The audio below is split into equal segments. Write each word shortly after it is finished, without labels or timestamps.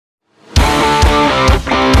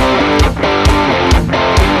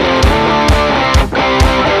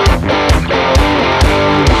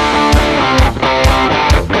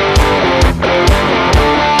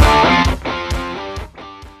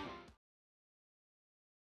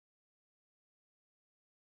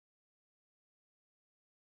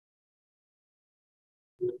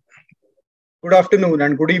Good afternoon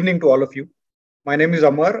and good evening to all of you. My name is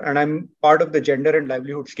Amar and I'm part of the Gender and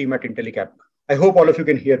Livelihoods team at Intellicap. I hope all of you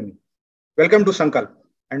can hear me. Welcome to Sankalp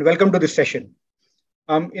and welcome to this session.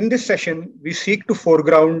 In this session, we seek to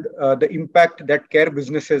foreground the impact that care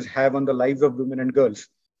businesses have on the lives of women and girls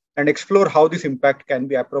and explore how this impact can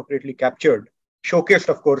be appropriately captured, showcased,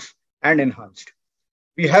 of course, and enhanced.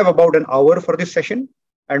 We have about an hour for this session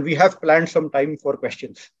and we have planned some time for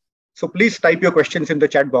questions. So please type your questions in the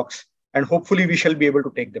chat box and hopefully we shall be able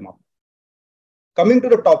to take them up. Coming to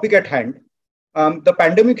the topic at hand, the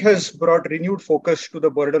pandemic has brought renewed focus to the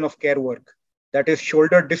burden of care work that is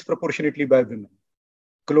shouldered disproportionately by women.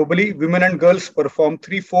 Globally, women and girls perform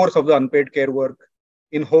 3/4 of the unpaid care work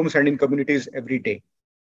in homes and in communities every day.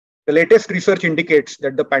 The latest research indicates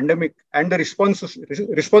that the pandemic and the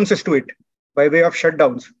responses to it by way of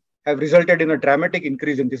shutdowns have resulted in a dramatic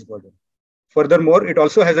increase in this burden. Furthermore, it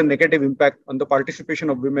also has a negative impact on the participation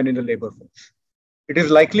of women in the labor force. It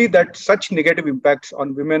is likely that such negative impacts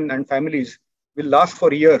on women and families will last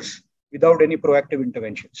for years without any proactive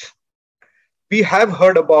interventions. We have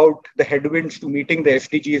heard about the headwinds to meeting the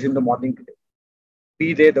SDGs in the morning today,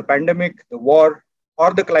 be they the pandemic, the war,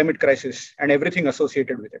 or the climate crisis, and everything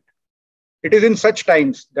associated with it. It is in such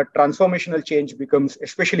times that transformational change becomes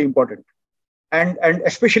especially important, and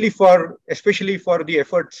especially for the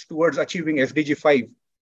efforts towards achieving SDG 5,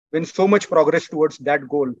 when so much progress towards that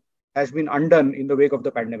goal has been undone in the wake of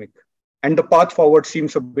the pandemic, and the path forward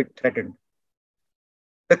seems a bit threatened.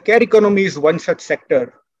 The care economy is one such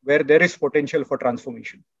sector where there is potential for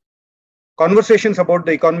transformation. Conversations about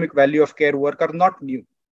the economic value of care work are not new.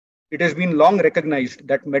 It has been long recognized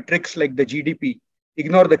that metrics like the GDP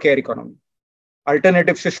ignore the care economy.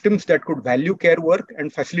 Alternative systems that could value care work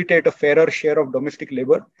and facilitate a fairer share of domestic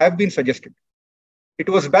labor have been suggested. It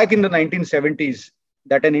was back in the 1970s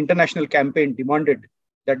that an international campaign demanded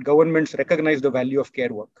that governments recognize the value of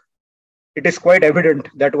care work. It is quite evident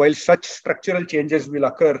that while such structural changes will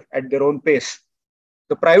occur at their own pace,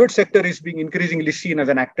 the private sector is being increasingly seen as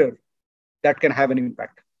an actor that can have an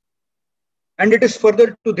impact. And it is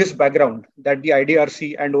further to this background that the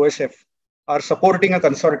IDRC and OSF are supporting a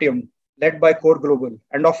consortium led by Core Global,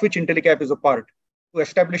 and of which Intellicap is a part, to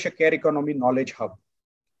establish a care economy knowledge hub.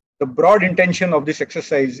 The broad intention of this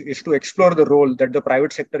exercise is to explore the role that the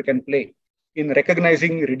private sector can play in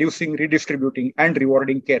recognizing, reducing, redistributing, and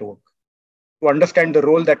rewarding care work, to understand the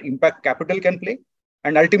role that impact capital can play,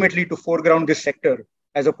 and ultimately to foreground this sector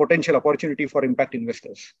as a potential opportunity for impact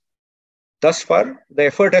investors. Thus far, the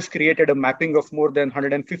effort has created a mapping of more than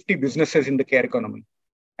 150 businesses in the care economy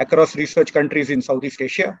across research countries in Southeast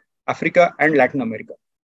Asia, Africa, and Latin America.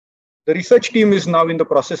 The research team is now in the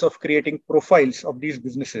process of creating profiles of these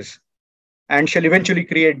businesses and shall eventually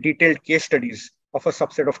create detailed case studies of a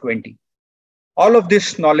subset of 20. All of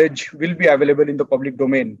this knowledge will be available in the public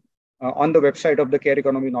domain on the website of the Care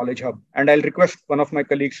Economy Knowledge Hub, and I'll request one of my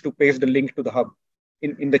colleagues to paste the link to the hub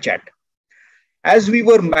in the chat. As we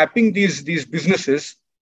were mapping these businesses,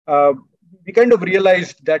 we kind of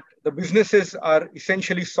realized that the businesses are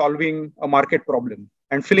essentially solving a market problem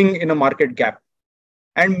and filling in a market gap,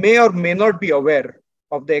 and may or may not be aware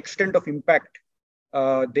of the extent of impact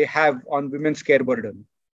they have on women's care burden.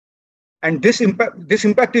 And this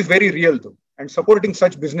impact is very real though, and supporting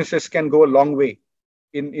such businesses can go a long way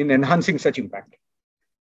in enhancing such impact.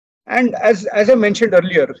 And as I mentioned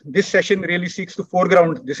earlier, this session really seeks to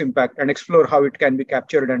foreground this impact and explore how it can be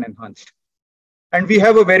captured and enhanced. And we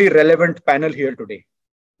have a very relevant panel here today,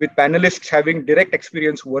 with panelists having direct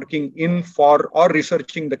experience working in, for, or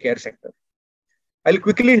researching the care sector. I'll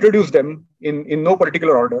quickly introduce them in no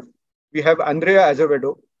particular order. We have Andrea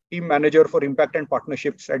Azevedo, Team Manager for Impact and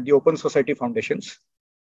Partnerships at the Open Society Foundations.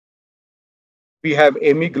 We have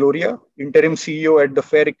Amy Gloria, Interim CEO at the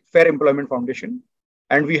Fair Employment Foundation.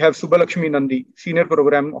 And we have Subbalakshmi Nandi, Senior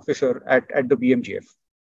Program Officer at the BMGF.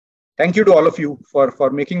 Thank you to all of you for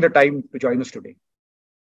making the time to join us today.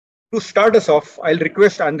 To start us off, I'll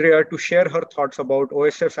request Andrea to share her thoughts about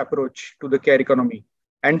OSF's approach to the care economy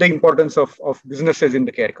and the importance of businesses in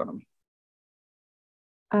the care economy.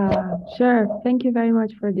 Sure. Thank you very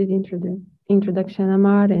much for this introduction,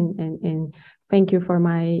 Amar, and thank you for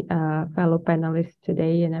my fellow panelists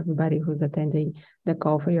today and everybody who's attending the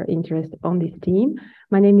call for your interest on this team.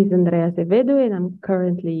 My name is Andrea Azevedo, and I'm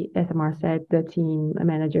currently, as Amar said, the team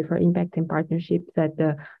manager for impact and partnerships at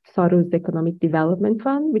the Soros Economic Development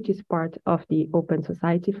Fund, which is part of the Open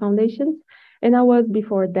Society Foundations. And I was,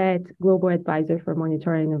 before that, Global Advisor for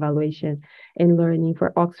Monitoring and Evaluation and Learning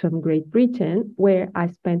for Oxfam Great Britain, where I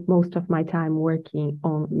spent most of my time working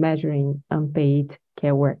on measuring unpaid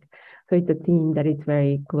care work. So it's a theme that is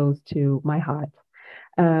very close to my heart.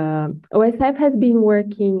 OSF has been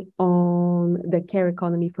working on the care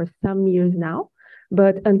economy for some years now,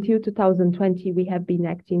 but until 2020, we have been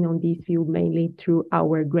acting on this field mainly through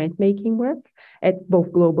our grant-making work at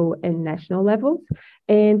both global and national levels.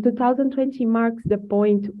 And 2020 marks the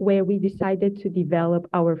point where we decided to develop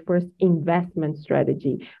our first investment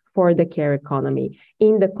strategy for the care economy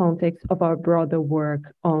in the context of our broader work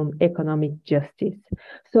on economic justice.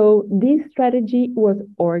 So this strategy was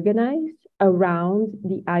organized around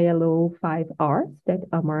the ILO 5Rs that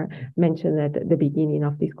Amar mentioned at the beginning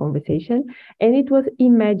of this conversation. And it was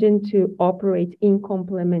imagined to operate in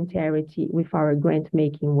complementarity with our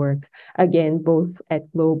grant-making work, again, both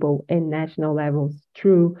at global and national levels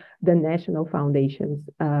through the national foundations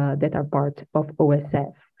that are part of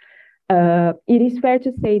OSF. It is fair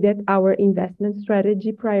to say that our investment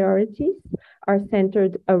strategy priorities are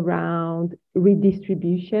centered around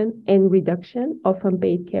redistribution and reduction of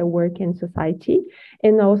unpaid care work in society,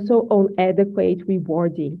 and also on adequate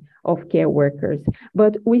rewarding of care workers.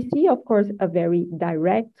 But we see, of course, a very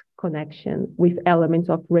direct connection with elements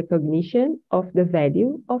of recognition of the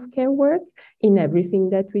value of care work in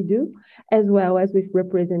everything that we do, as well as with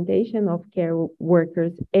representation of care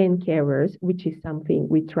workers and carers, which is something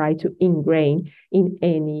we try to ingrain in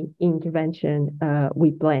any intervention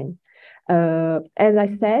we plan. As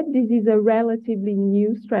I said, this is a relatively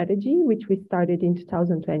new strategy, which we started in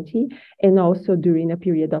 2020, and also during a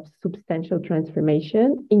period of substantial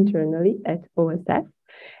transformation internally at OSF.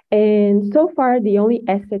 And so far, the only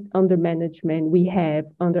asset under management we have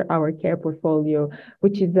under our care portfolio,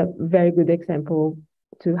 which is a very good example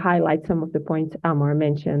to highlight some of the points Amar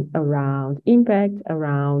mentioned around impact,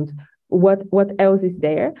 around what else is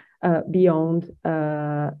there beyond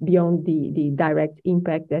the direct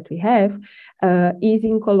impact that we have, is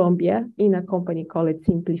in Colombia in a company called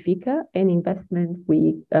Simplifica, an investment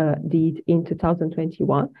we did in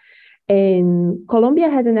 2021. And Colombia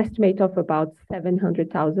has an estimate of about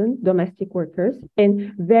 700,000 domestic workers,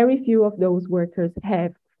 and very few of those workers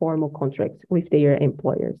have formal contracts with their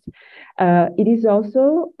employers. It is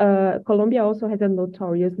also, Colombia also has a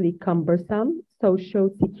notoriously cumbersome social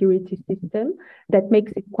security system that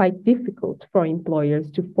makes it quite difficult for employers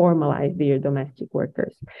to formalize their domestic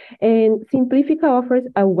workers. And Simplifica offers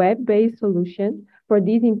a web-based solution for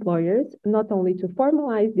these employers, not only to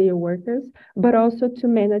formalize their workers, but also to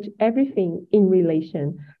manage everything in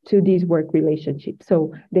relation to these work relationships.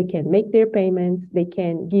 So they can make their payments, they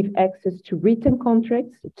can give access to written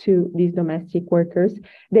contracts to these domestic workers,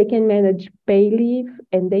 they can manage pay leave,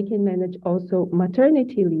 and they can manage also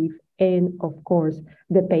maternity leave, and of course,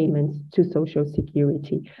 the payments to Social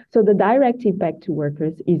Security. So the direct impact to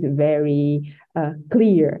workers is very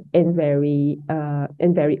clear and very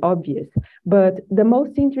obvious. But the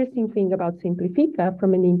most interesting thing about Simplifica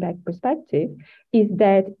from an impact perspective is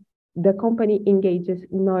that the company engages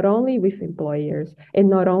not only with employers and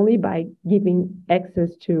not only by giving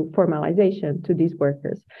access to formalization to these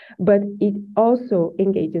workers, but it also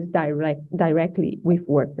engages directly with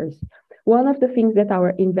workers. One of the things that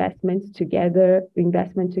our investment together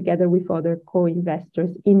with other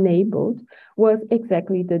co-investors enabled was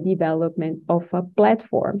exactly the development of a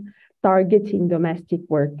platform targeting domestic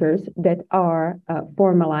workers that are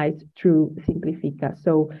formalized through Simplifica.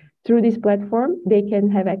 So through this platform, they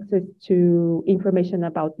can have access to information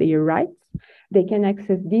about their rights. They can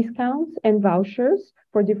access discounts and vouchers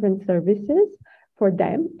for different services for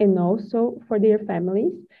them and also for their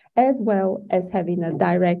families, as well as having a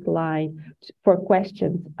direct line for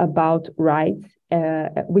questions about rights,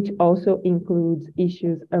 which also includes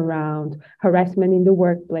issues around harassment in the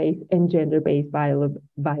workplace and gender-based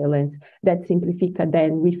violence that Simplifica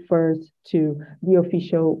then refers to the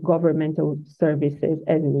official governmental services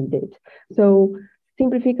as needed. So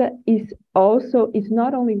Simplifica is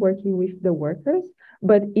not only working with the workers,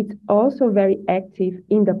 but it's also very active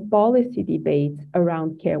in the policy debates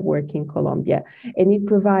around care work in Colombia. And it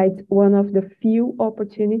provides one of the few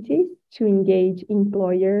opportunities to engage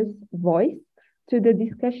employers' voice to the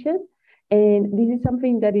discussion. And this is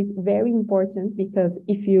something that is very important because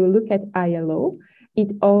if you look at ILO,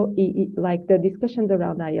 like the discussions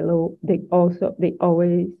around ILO, they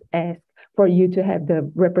always ask for you to have the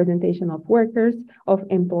representation of workers, of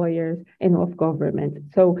employers, and of government.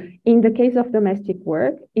 So in the case of domestic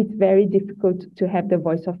work, it's very difficult to have the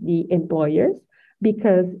voice of the employers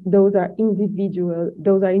because those are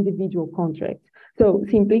individual contracts. So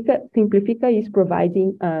Simplifica is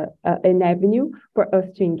providing an avenue for us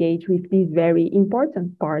to engage with this very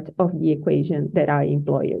important part of the equation that are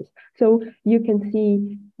employers. So you can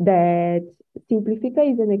see that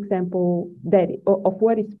Simplifica is an example of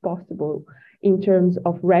what is possible in terms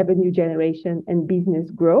of revenue generation and business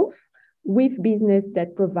growth, with business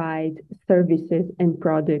that provide services and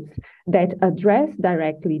products that address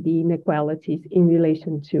directly the inequalities in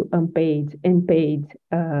relation to unpaid and paid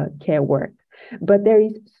care work. But there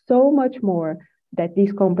is so much more that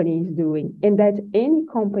this company is doing and that any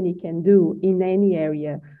company can do in any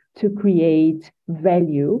area to create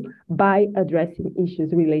value by addressing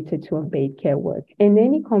issues related to unpaid care work. And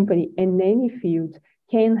any company in any field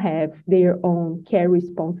can have their own care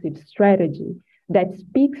responsive strategy that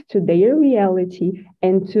speaks to their reality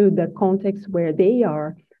and to the context where they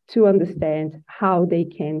are to understand how they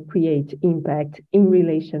can create impact in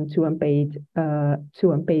relation to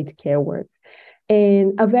unpaid care work.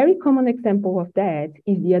 And a very common example of that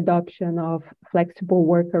is the adoption of flexible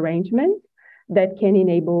work arrangements that can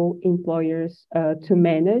enable employers to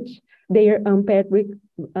manage their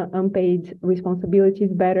unpaid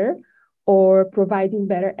responsibilities better, or providing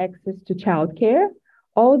better access to childcare.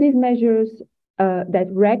 All these measures that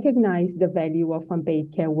recognize the value of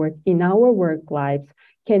unpaid care work in our work lives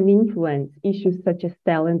can influence issues such as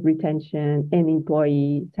talent retention and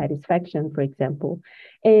employee satisfaction, for example.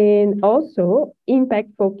 And also,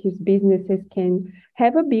 impact-focused businesses can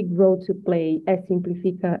have a big role to play, as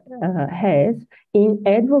Simplifica has, in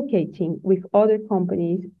advocating with other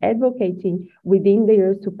companies, advocating within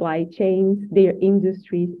their supply chains, their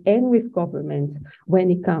industries, and with governments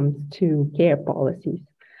when it comes to care policies.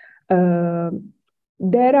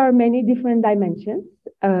 There are many different dimensions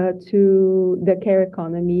to the care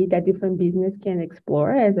economy that different business can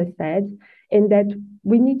explore, as I said, and that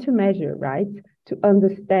we need to measure, right, to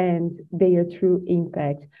understand their true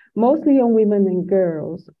impact, mostly on women and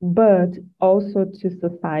girls, but also to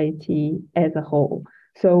society as a whole.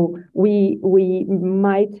 So we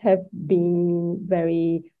might have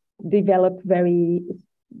developed very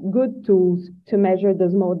good tools to measure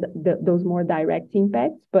those more direct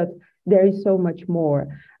impacts, but there is so much more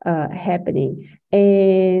happening.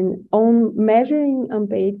 And on measuring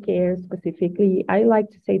unpaid care specifically, I like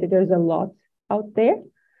to say that there's a lot out there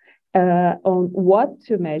on what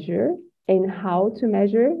to measure and how to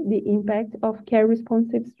measure the impact of care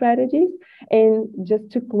responsive strategies. And just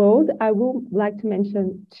to close, I would like to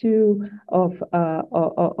mention two of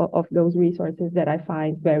those resources that I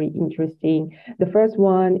find very interesting. The first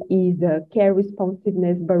one is the Care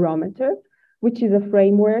Responsiveness Barometer, which is a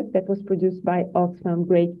framework that was produced by Oxfam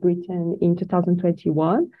Great Britain in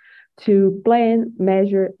 2021 to plan,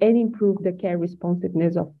 measure, and improve the care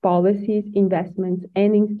responsiveness of policies, investments,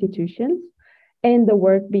 and institutions, and the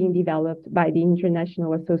work being developed by the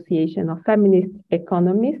International Association of Feminist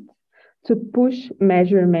Economists to push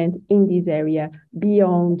measurement in this area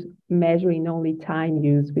beyond measuring only time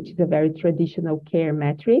use, which is a very traditional care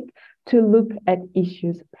metric, to look at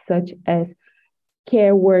issues such as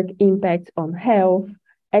care work impacts on health,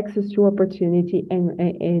 access to opportunity, and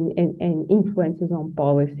influences on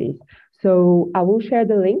policies. So I will share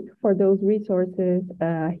the link for those resources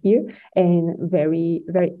here, and very,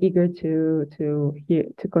 very eager to hear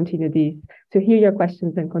your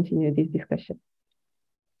questions and continue this discussion.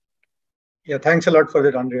 Yeah, thanks a lot for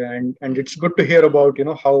that, Andrea. And it's good to hear about,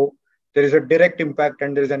 how there is a direct impact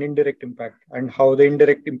and there is an indirect impact, and how the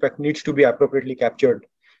indirect impact needs to be appropriately captured.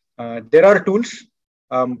 There are tools,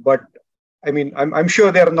 but I mean, I'm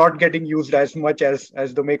sure they are not getting used as much as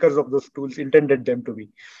the makers of those tools intended them to be.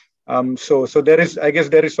 So there is, I guess,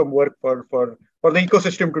 there is some work for the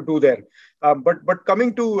ecosystem to do there. But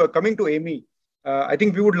coming to Amy, I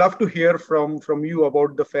think we would love to hear from you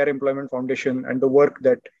about the Fair Employment Foundation and the work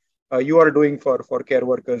that you are doing for care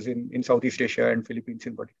workers in Southeast Asia and Philippines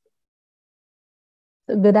in particular.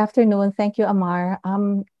 Good afternoon. Thank you, Amar.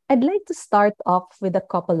 I'd like to start off with a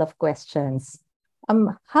couple of questions.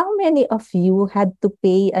 How many of you had to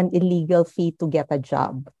pay an illegal fee to get a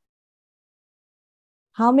job?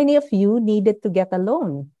 How many of you needed to get a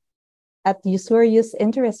loan at usurious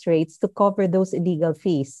interest rates to cover those illegal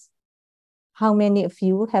fees? How many of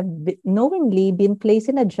you have knowingly been placed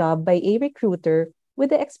in a job by a recruiter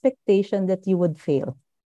with the expectation that you would fail?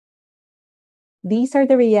 These are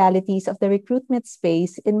the realities of the recruitment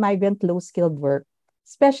space in migrant low-skilled work,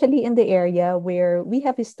 especially in the area where we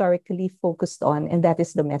have historically focused on, and that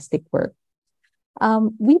is domestic work.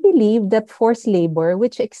 We believe that forced labor,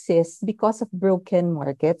 which exists because of broken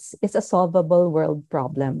markets, is a solvable world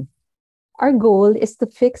problem. Our goal is to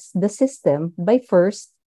fix the system by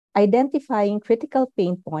first identifying critical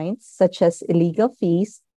pain points such as illegal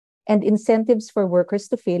fees and incentives for workers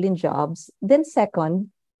to fail in jobs. Then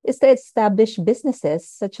second is to establish businesses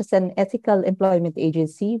such as an ethical employment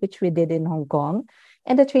agency, which we did in Hong Kong,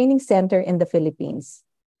 and a training center in the Philippines,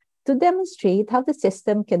 to demonstrate how the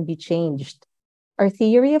system can be changed. Our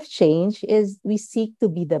theory of change is we seek to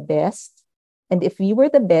be the best. And if we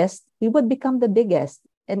were the best, we would become the biggest.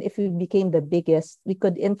 And if we became the biggest, we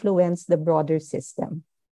could influence the broader system.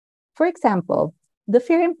 For example, the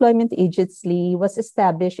Fair Employment Agency was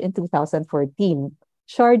established in 2014,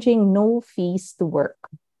 charging no fees to work.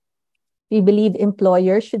 We believe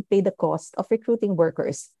employers should pay the cost of recruiting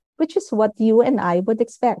workers, which is what you and I would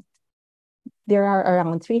expect. There are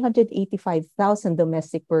around 385,000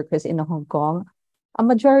 domestic workers in Hong Kong, a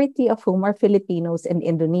majority of whom are Filipinos and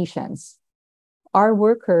Indonesians. Our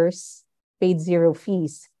workers paid zero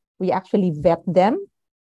fees. We actually vet them.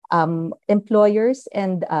 Employers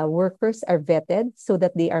and workers are vetted so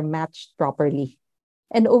that they are matched properly.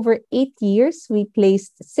 And over 8 years, we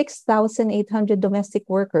placed 6,800 domestic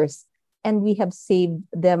workers, and we have saved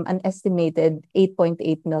them an estimated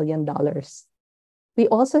 $8.8 million. We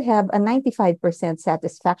also have a 95%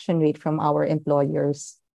 satisfaction rate from our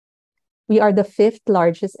employers. We are the 5th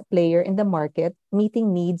largest player in the market,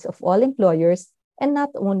 meeting needs of all employers and not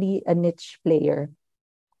only a niche player.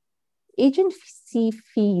 Agency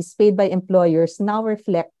fees paid by employers now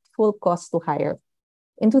reflect full cost to hire.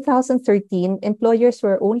 In 2013, employers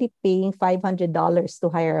were only paying $500 to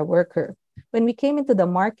hire a worker. When we came into the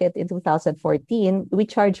market in 2014, we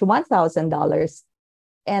charged $1,000,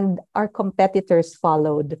 and our competitors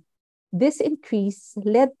followed. This increase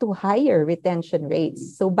led to higher retention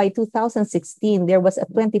rates. So by 2016, there was a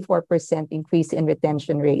 24% increase in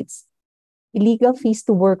retention rates. Illegal fees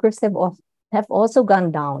to workers have also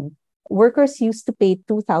gone down. Workers used to pay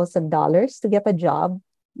 $2,000 to get a job,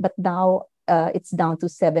 but now it's down to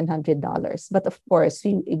 $700. But of course,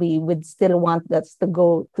 we would still want that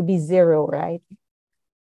to be zero, right?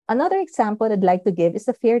 Another example I'd like to give is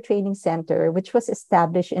the Fair Training Center, which was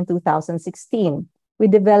established in 2016. We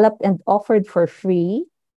developed and offered for free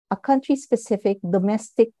a country-specific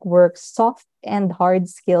domestic work soft and hard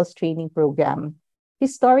skills training program.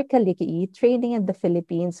 Historically, training in the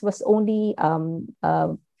Philippines was only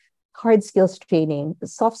hard skills training.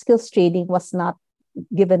 Soft skills training was not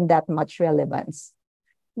given that much relevance.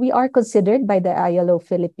 We are considered by the ILO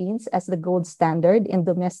Philippines as the gold standard in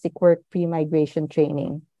domestic work pre-migration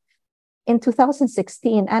training. In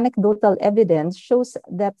 2016, anecdotal evidence shows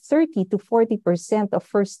that 30 to 40% of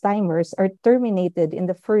first-timers are terminated in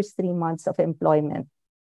the first 3 months of employment.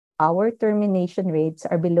 Our termination rates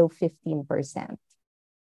are below 15%.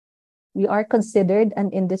 We are considered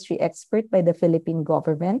an industry expert by the Philippine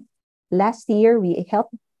government. Last year, we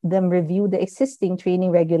helped them review the existing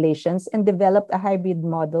training regulations and developed a hybrid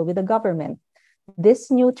model with the government.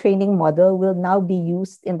 This new training model will now be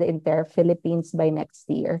used in the entire Philippines by next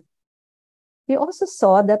year. We also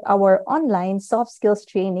saw that our online soft skills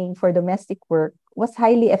training for domestic work was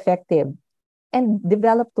highly effective and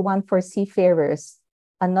developed one for seafarers,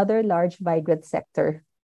 another large migrant sector.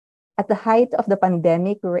 At the height of the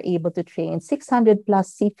pandemic, we were able to train 600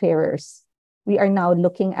 plus seafarers. We are now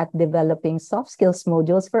looking at developing soft skills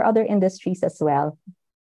modules for other industries as well.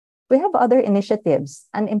 We have other initiatives,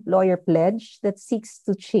 an employer pledge that seeks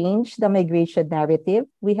to change the migration narrative.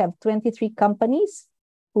 We have 23 companies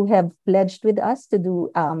who have pledged with us to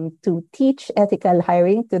teach ethical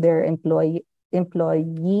hiring to their employees,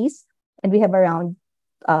 and we have around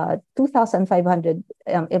 2,500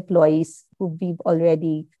 employees who we've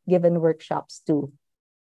already given workshops to.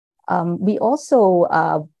 We also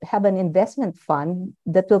have an investment fund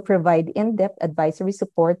that will provide in-depth advisory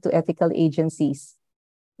support to ethical agencies.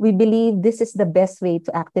 We believe this is the best way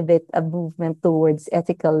to activate a movement towards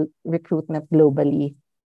ethical recruitment globally.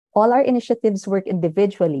 All our initiatives work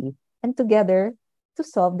individually and together to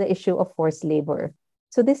solve the issue of forced labor.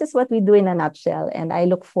 So this is what we do in a nutshell, and I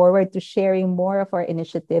look forward to sharing more of our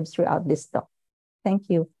initiatives throughout this talk. Thank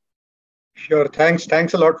you. Sure. Thanks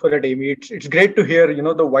a lot for that, Amy. It's great to hear,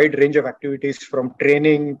 the wide range of activities from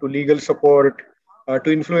training to legal support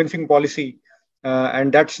to influencing policy.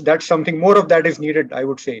 And that's something more of that is needed, I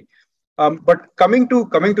would say. But coming to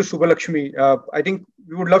Subbalakshmi, I think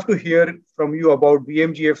we would love to hear from you about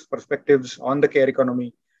BMGF's perspectives on the care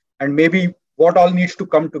economy and maybe what all needs to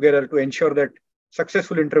come together to ensure that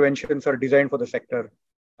successful interventions are designed for the sector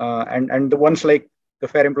and the ones like the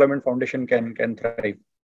Fair Employment Foundation can thrive.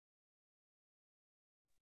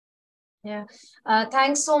 Yeah,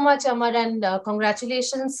 thanks so much, Amar, and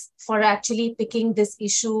congratulations for actually picking this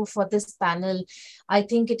issue for this panel. I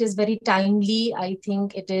think it is very timely. I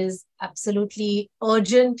think it is absolutely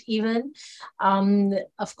urgent even.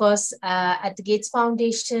 Of course, at the Gates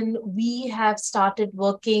Foundation, we have started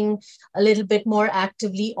working a little bit more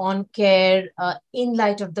actively on care in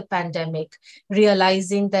light of the pandemic,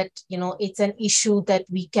 realizing that, it's an issue that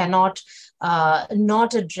we cannot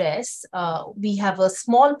not address. We have a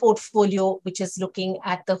small portfolio which is looking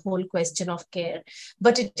at the whole question of care,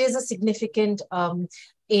 but it is a significant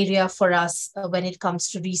area for us when it comes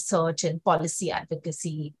to research and policy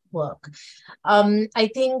advocacy work. I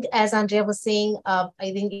think, as Andrea was saying, I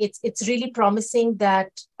think it's really promising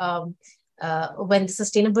that when the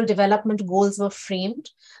Sustainable Development Goals were framed,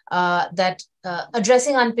 that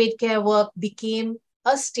addressing unpaid care work became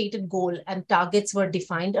a stated goal and targets were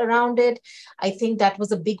defined around it. I think that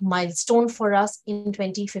was a big milestone for us in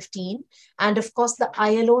 2015. And of course, the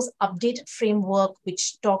ILO's updated framework,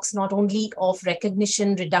 which talks not only of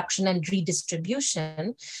recognition, reduction, and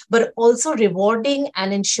redistribution, but also rewarding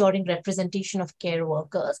and ensuring representation of care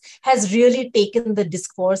workers, has really taken the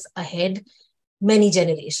discourse ahead many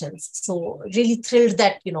generations. So really thrilled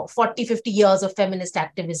that, 40, 50 years of feminist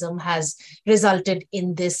activism has resulted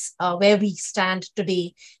in this, where we stand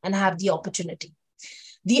today and have the opportunity.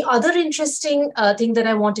 The other interesting thing that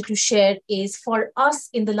I wanted to share is, for us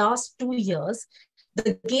in the last 2 years,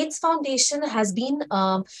 the Gates Foundation has been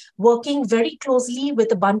working very closely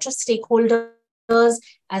with a bunch of stakeholders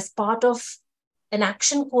as part of an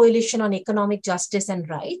action coalition on economic justice and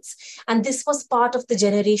rights. And this was part of the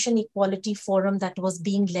Generation Equality Forum that was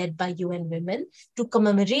being led by UN Women to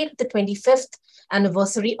commemorate the 25th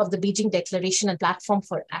anniversary of the Beijing Declaration and Platform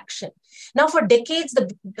for Action. Now, for decades,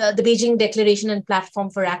 the Beijing Declaration and Platform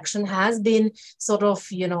for Action has been sort of,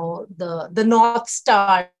 the North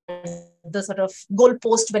Star, the sort of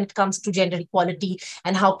goalpost when it comes to gender equality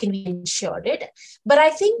and how can we ensure it. But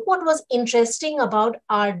I think what was interesting about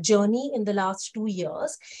our journey in the last 2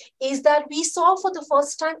 years is that we saw for the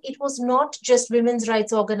first time it was not just women's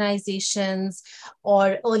rights organizations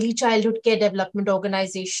or early childhood care development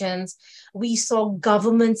organizations. We saw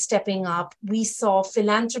government stepping up. We saw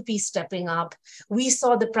philanthropy stepping up. We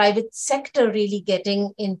saw the private sector really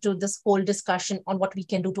getting into this whole discussion on what we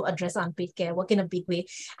can do to address unpaid care work in a big way.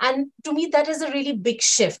 And to me, that is a really big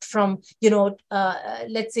shift from,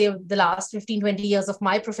 let's say the last 15, 20 years of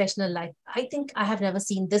my professional life. I think I have never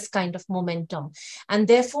seen this kind of momentum. And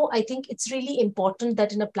therefore, I think it's really important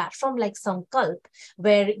that in a platform like Sankalp,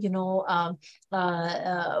 where,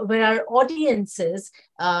 where our audiences,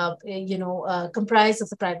 comprised of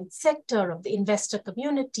the private sector, of the investor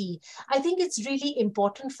community, I think it's really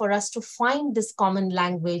important for us to find this common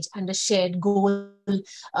language and a shared goal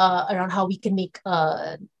around how we can make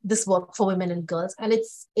this work for women and girls. And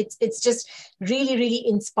it's just really, really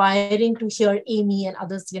inspiring to hear Amy and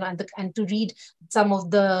others, and to read some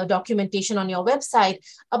of the documentation on your website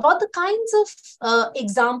about the kinds of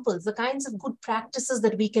examples, the kinds of good practices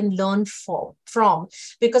that we can learn from,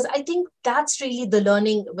 because I think that's really the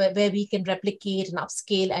learning where we can replicate and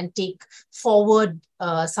upscale and take forward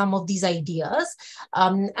some of these ideas.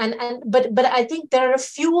 But I think there are a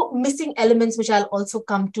few missing elements which I'll also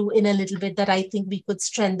come to in a little bit that I think we could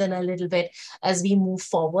strengthen a little bit as we move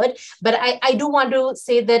forward. But I do want to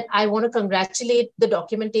say that I want to congratulate the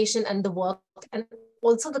documentation and the work, and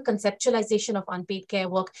also the conceptualization of unpaid care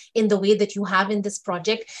work in the way that you have in this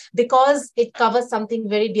project, because it covers something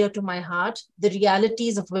very dear to my heart, the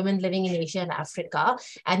realities of women living in Asia and Africa.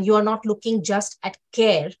 And you are not looking just at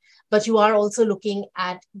care, but you are also looking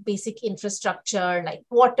at basic infrastructure like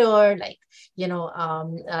water, like,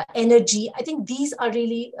 energy. I think these are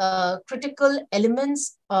really critical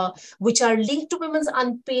elements which are linked to women's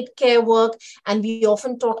unpaid care work. And we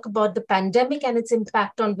often talk about the pandemic and its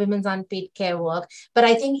impact on women's unpaid care work. But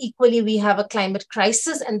I think equally we have a climate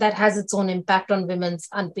crisis, and that has its own impact on women's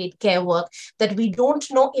unpaid care work that we don't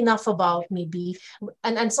know enough about maybe.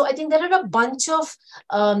 And so I think there are a bunch of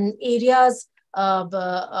areas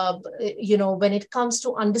when it comes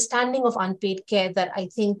to understanding of unpaid care that I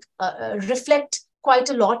think reflect quite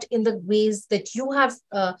a lot in the ways that you have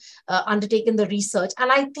undertaken the research. And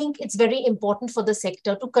I think it's very important for the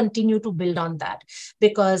sector to continue to build on that,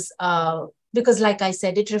 because like I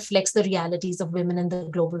said, it reflects the realities of women in the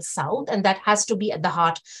global South, and that has to be at the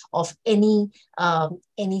heart of any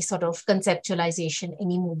sort of conceptualization,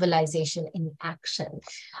 any mobilization, any action.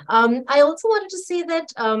 I also wanted to say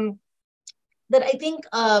that I think,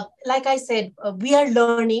 like I said, we are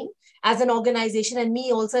learning as an organization, and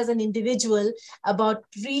me also as an individual, about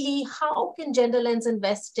really how can gender lens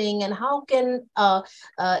investing and how can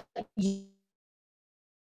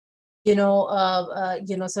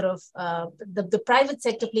the private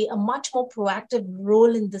sector play a much more proactive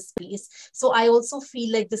role in this space. So I also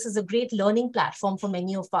feel like this is a great learning platform for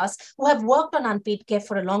many of us who have worked on unpaid care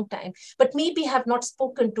for a long time, but maybe have not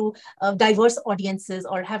spoken to diverse audiences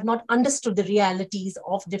or have not understood the realities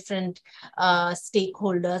of different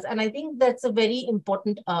stakeholders. And I think that's a very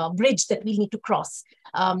important bridge that we need to cross.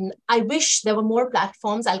 I wish there were more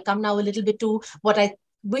platforms. I'll come now a little bit to what I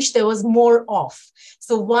wish there was more of.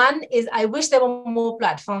 So one is, I wish there were more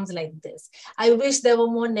platforms like this. I wish there were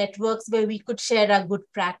more networks where we could share our good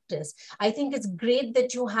practice. I think it's great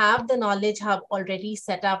that you have the Knowledge Hub already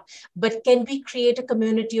set up, but can we create a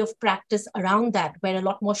community of practice around that where a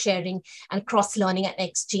lot more sharing and cross-learning and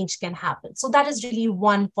exchange can happen? So that is really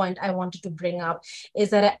one point I wanted to bring up,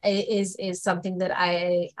 is that is something that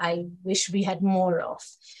I wish we had more of.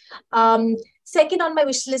 Second on my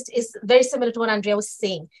wish list is very similar to what Andrea was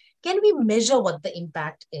saying. Can we measure what the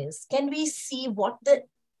impact is? Can we see what the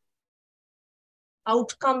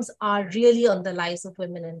outcomes are really on the lives of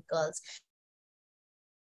women and girls?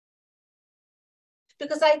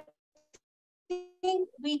 Because I think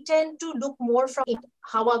we tend to look more from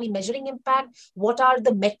how are we measuring impact? What are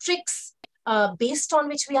the metrics based on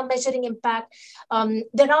which we are measuring impact?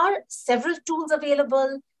 There are several tools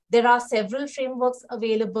available. There are several frameworks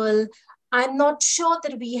available. I'm not sure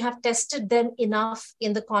that we have tested them enough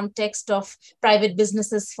in the context of private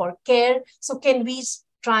businesses for care. So can we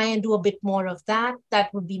try and do a bit more of that?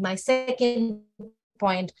 That would be my second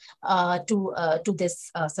point to this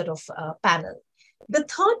panel. The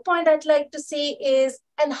third point I'd like to say is,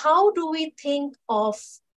 and how do we think of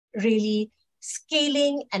really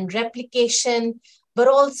scaling and replication, but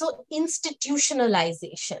also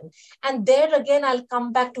institutionalization? And there again, I'll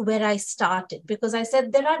come back to where I started, because I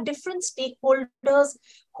said there are different stakeholders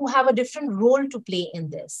who have a different role to play in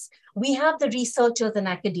this. We have the researchers in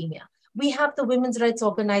academia. We have the women's rights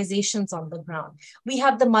organizations on the ground. We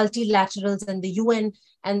have the multilaterals and the UN,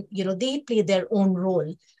 and they play their own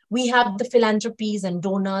role. We have the philanthropies and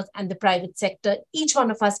donors and the private sector. Each one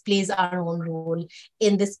of us plays our own role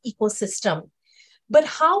in this ecosystem. But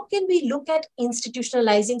how can we look at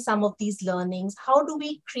institutionalizing some of these learnings? How do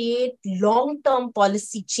we create long-term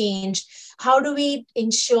policy change? How do we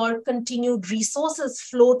ensure continued resources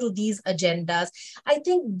flow to these agendas? I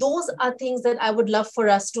think those are things that I would love for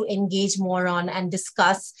us to engage more on and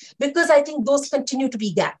discuss, because I think those continue to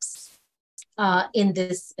be gaps in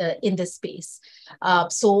this space.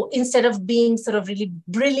 So instead of being sort of really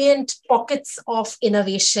brilliant pockets of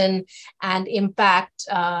innovation and impact,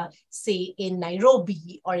 say in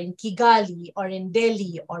Nairobi or in Kigali or in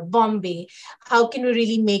Delhi or Bombay, how can we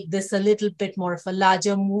really make this a little bit more of a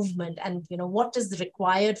larger movement? And what is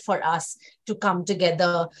required for us to come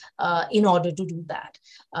together in order to do that?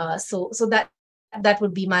 So that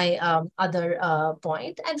would be my other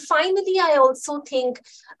point. And finally, I also think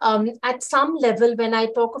at some level, when I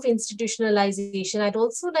talk of institutionalization, I'd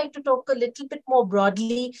also like to talk a little bit more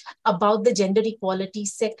broadly about the gender equality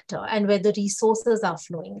sector and where the resources are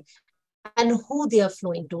flowing and who they are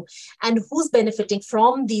flowing to and who's benefiting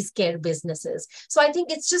from these care businesses. So I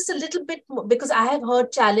think it's just a little bit more, because I have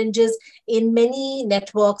heard challenges in many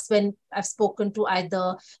networks when I've spoken to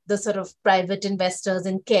either the sort of private investors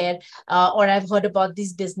in care or I've heard about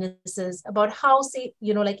these businesses, about how, say,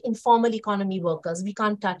 like informal economy workers, we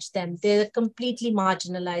can't touch them. They're completely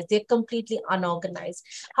marginalized. They're completely unorganized.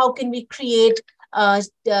 How can we create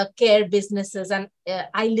care businesses? And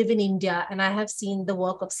I live in India, and I have seen the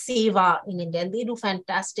work of Seva in India, and they do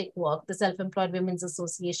fantastic work, the Self-Employed Women's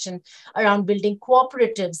Association, around building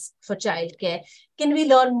cooperatives for childcare. Can we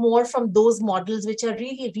learn more from those models which are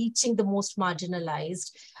really reaching the most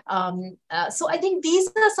marginalized? So I think these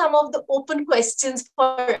are some of the open questions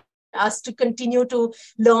for us to continue to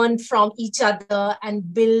learn from each other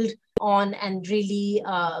and build on, and really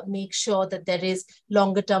make sure that there is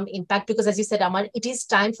longer term impact. Because as you said, Amar, it is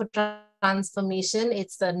time for transformation.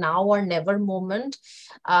 It's a now or never moment.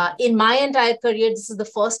 In my entire career, this is the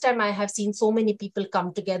first time I have seen so many people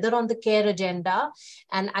come together on the care agenda.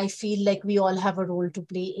 And I feel like we all have a role to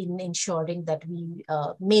play in ensuring that we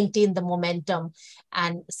maintain the momentum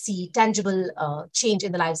and see tangible change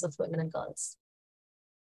in the lives of women and girls.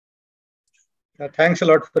 Thanks a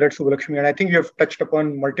lot for that, Subbalakshmi. And I think you have touched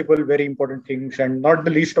upon multiple very important things, and not the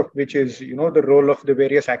least of which is, the role of the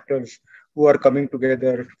various actors who are coming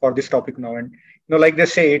together for this topic now. And, like they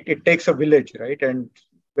say, it takes a village, right? And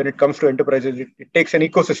when it comes to enterprises, it takes an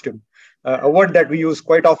ecosystem, a word that we use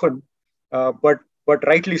quite often, but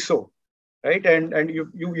rightly so, right? And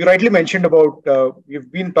you rightly mentioned about,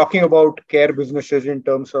 you've been talking about care businesses in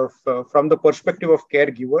terms of from the perspective of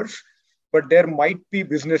caregivers. but there might be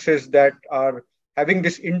businesses that are having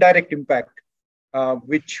this indirect impact,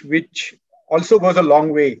 which also goes a long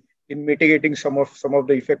way in mitigating some of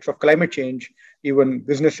the effects of climate change, even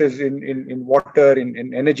businesses in water,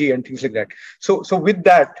 in energy, and things like that. So with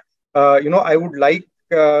that, I would like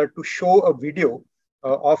to show a video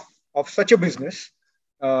of such a business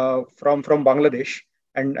from Bangladesh,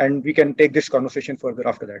 and we can take this conversation further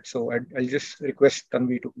after that. So I'll just request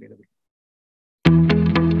Tanvi to play the video.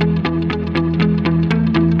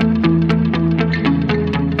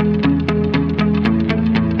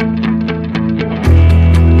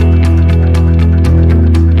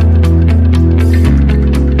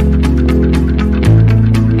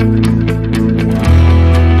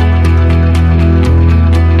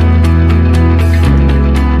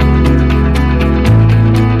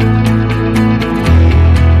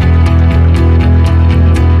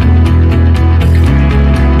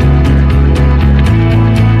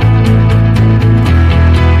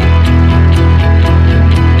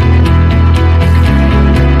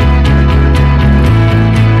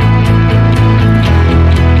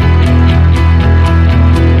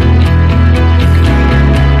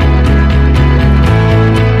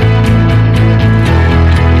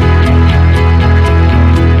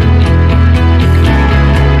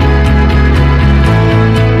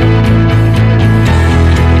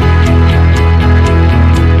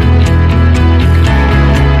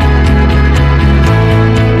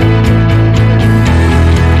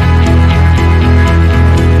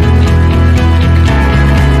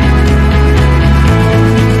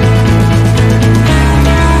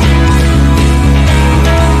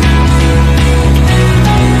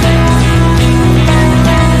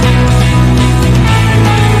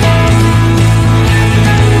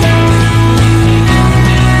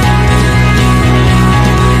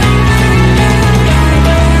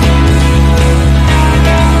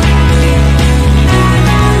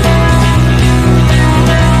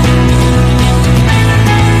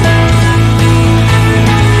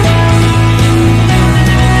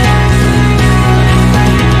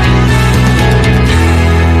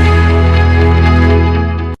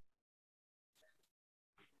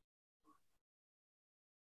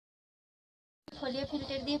 Folio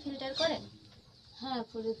filter দিয়ে filter করেন? হ্যাঁ,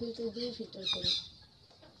 folio filter দিয়ে filter করি।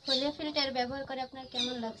 Folio filter ব্যবহার করে আপনার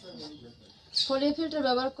কেমন লাগছে? ফোলিও ফিল্টার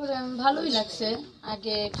ব্যবহার করে ভালোই লাগছে।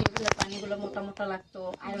 আগে টিউবওয়েলের পানিগুলো মোটা মোটা লাগতো,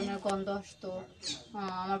 আয়রনের গন্ধ আসতো,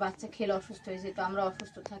 আমার বাচ্চা খেলে অসুস্থ হয়ে যেত, আমরা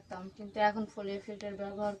অসুস্থ থাকতাম। কিন্তু এখন ফোলিও ফিল্টার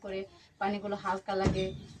ব্যবহার করে পানিগুলো হালকা লাগে।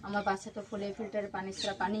 আমার বাচ্চা তো ফোলিও ফিল্টারের পানি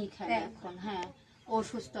ছাড়া পানিই খায় না এখন। হ্যাঁ, ও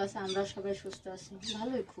সুস্থ আছে, আমরা সবাই সুস্থ আছি,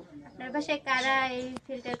 ভালোই খুব। আপনার বাসায় কারা এই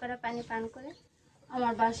ফিল্টার করা পানি পান করে?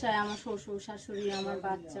 আমার বাসায় আমার শ্বশুর, শাশুড়ি, আমার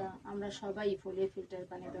বাচ্চা, আমরা সবাই ফোলিও ফিল্টার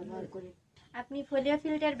পানি ব্যবহার করি। আপনি ফোলিও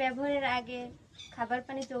ফিল্টার ব্যবহারের আগে খাবার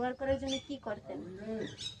পানি জোগাড় করার জন্য কি করতেন?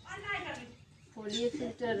 ফোলিও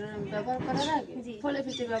ফিল্টার ব্যবহার করার আগে ফোলিও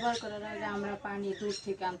ফিল্টার ব্যবহার করার আগে আমরা পানি দূর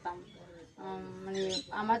থেকে আনতাম। মানে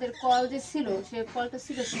আমাদের কল যে ছিল, সে কলটা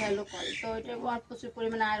ছিল শ্যালো কল, তো এটা প্রচুর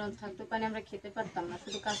পরিমাণে আয়রন থাকতো, পানি আমরা খেতে পারতাম না,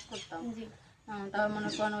 শুধু কাজ করতাম। তারপর মনে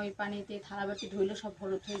করেন ওই পানিতে থালাবাটি ধুইলে সব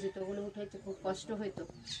হলুদ হয়ে যেত, ওগুলো উঠাইতে খুব কষ্ট হইতো।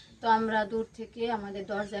 তো আমরা দূর থেকে আমাদের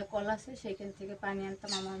দরজায় কল আছে, সেইখান থেকে পানি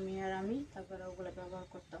আনতাম আমার মেয়ে আর আমি, তারপরে ওগুলো ব্যবহার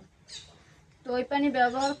করতাম। তো ওই পানি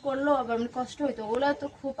ব্যবহার করলেও আবার কষ্ট হইতো, ওগুলো তো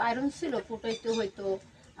খুব আয়রন ছিল, ফুটাইতে হইতো,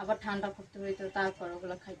 আবার ঠান্ডা করতে হইতো, তারপর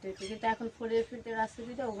ওগুলো খাইতে হইতো। কিন্তু এখন ফোলিও ফিল্টার আছে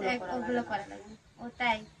দিতে ওগুলো করা লাগে। ও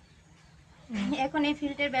তাই? এখন এই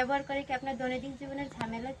ফিল্টার ব্যবহার করে কি আপনার দৈনন্দিন জীবনের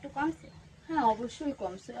ঝামেলা একটু কমছে? হ্যাঁ, অবশ্যই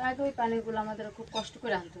কমছে। আগে ওই পানিগুলো আমাদের খুব কষ্ট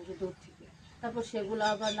করে আনতে হতো দূর থেকে, তারপর সেগুলো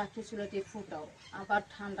আবার লাঠি চুলো দিয়ে ফুটাও, আবার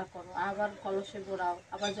ঠান্ডা করো, আবার কলসে গোড়াও,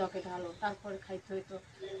 আবার জগে ঢালো, তারপরে খাইতে হইতো।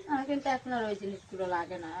 কিন্তু এখন আর ওই জিনিসগুলো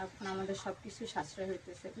লাগে না, এখন আমাদের সব কিছু সাশ্রয়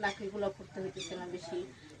হইতেছে, লাকড়িগুলো ফুটতে হইতেছে না বেশি,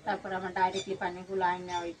 তারপর আমরা ডাইরেক্টলি পানিগুলো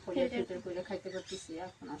আইনে ওই ফোলিও ফিল্টার করে খাইতে পারতেছি,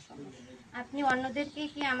 এখন আর সমস্যা। আপনি অন্যদেরকে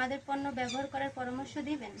কি আমাদের পণ্য ব্যবহার করার পরামর্শ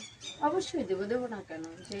দিবেন? অবশ্যই দেবো না কেন,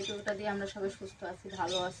 যেহেতু ওটা দিয়ে আমরা সবাই সুস্থ আছি,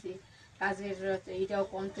 ভালো আছি, কাজের এইটাও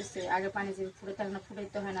কমতেছে, আগে পানি যে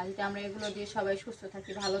ফুটাইতে হয় না, যদি আমরা এগুলো দিয়ে সবাই সুস্থ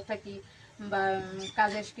থাকি, ভালো থাকি, বা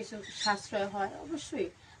কাজের কিছু সাশ্রয় হয় অবশ্যই।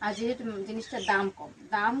 আর যেহেতু জিনিসটার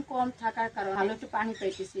দাম কম থাকার কারণে ভালো একটু পানি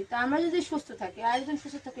পাইতেছি, তো আমরা যদি সুস্থ থাকি, আরেকজন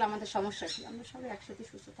সুস্থ থাকলে আমাদের সমস্যা কি, আমরা সবাই একসাথে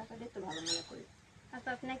সুস্থ থাকাটাই তো ভালো মনে করি।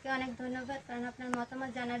 আপনাকে অনেক ধন্যবাদ, কারণ আপনার মতামত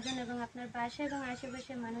জানার জন্য এবং আপনার বাসা এবং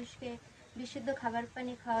আশেপাশের মানুষকে বিশুদ্ধ খাবার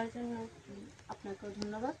পানি খাওয়ার জন্য। আপনাকেও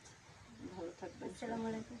ধন্যবাদ, ভালো থাকবেন। আসসালামু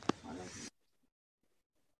আলাইকুম।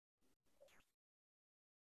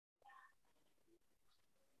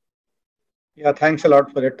 Yeah, thanks a lot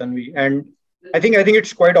for that, Tanvi. And I think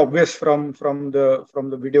it's quite obvious from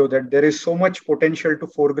the video that there is so much potential to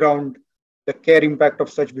foreground the care impact of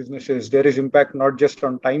such businesses. There is impact not just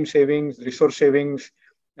on time savings, resource savings,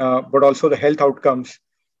 but also the health outcomes.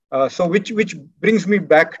 So which brings me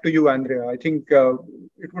back to you, Andrea. I think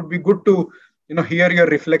it would be good to hear your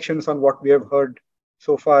reflections on what we have heard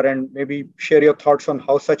so far, and maybe share your thoughts on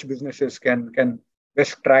how such businesses can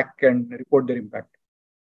best track and report their impact.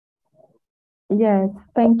 Yes,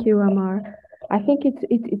 thank you, Amar. I think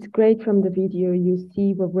it's great from the video. You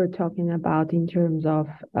see what we're talking about in terms of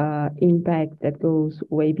impact that goes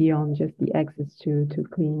way beyond just the access to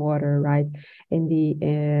clean water, right? And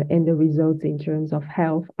the results in terms of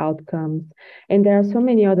health outcomes. And there are so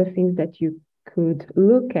many other things that you could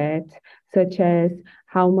look at, such as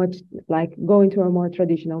how much, like going to a more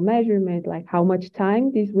traditional measurement, like how much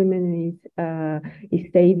time these women is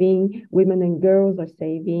saving, women and girls are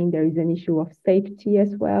saving. There is an issue of safety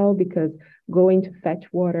as well, because going to fetch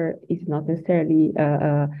water is not necessarily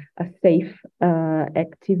a safe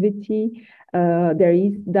activity. There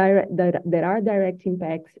are direct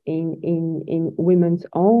impacts in women's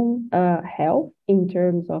own health in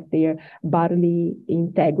terms of their bodily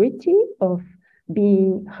integrity, of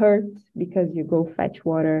being hurt because you go fetch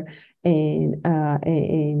water, and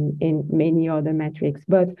many other metrics.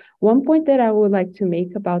 But one point that I would like to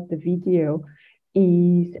make about the video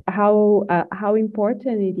is how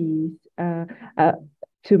important it is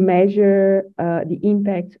to measure the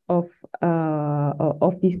impact of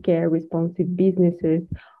these care responsive businesses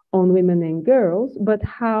on women and girls, but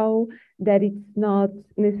how that it's not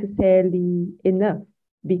necessarily enough,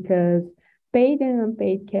 because paid and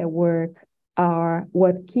unpaid care work are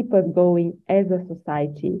what keep us going as a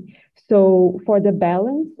society. So for the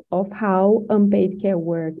balance of how unpaid care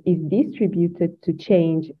work is distributed to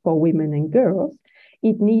change for women and girls,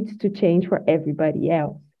 it needs to change for everybody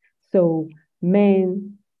else. So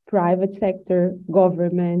men, private sector,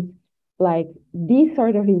 government, like these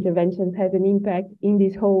sort of interventions has an impact in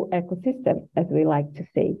this whole ecosystem, as we like to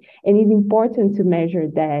say. And it's important to measure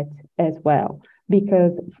that as well,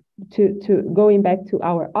 because to going back to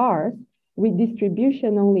our R's,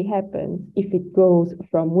 redistribution only happens if it goes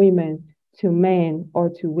from women to men, or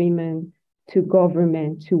to women to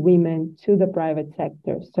government, to women to the private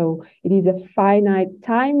sector. So it is a finite,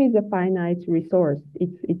 time is a finite resource.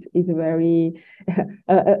 It's very,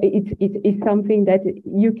 it's something that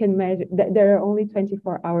you can measure. There are only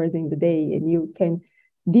 24 hours in the day, and you can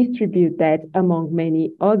distribute that among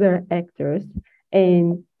many other actors.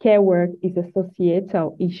 And care work is a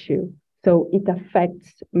societal issue. So it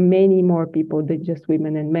affects many more people than just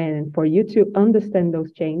women and men. And for you to understand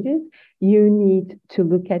those changes, you need to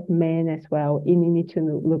look at men as well. And you need to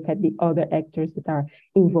look at the other actors that are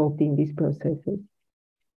involved in these processes.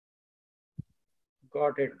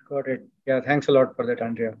 Got it. Yeah, thanks a lot for that,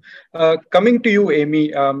 Andrea. Coming to you,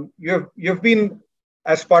 Amy, you've been,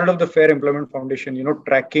 as part of the Fair Employment Foundation,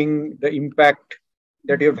 tracking the impact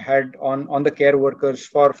that you've had on the care workers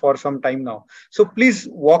for some time now. So please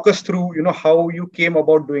walk us through, how you came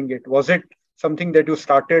about doing it. Was it something that you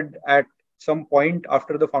started at some point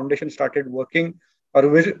after the foundation started working,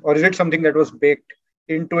 or is it something that was baked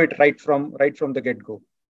into it right from the get-go?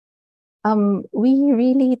 We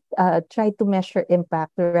really try to measure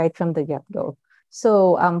impact right from the get-go.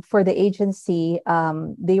 So for the agency,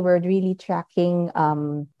 they were really tracking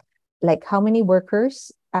like how many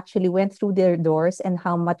workers actually went through their doors and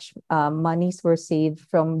how much monies were saved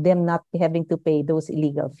from them not having to pay those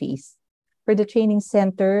illegal fees. For the training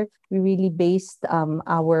center, we really based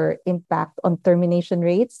our impact on termination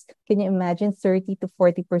rates. Can you imagine 30 to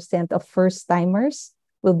 40% of first-timers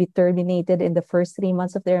will be terminated in the first 3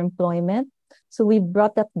 months of their employment? So we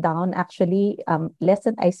brought that down actually less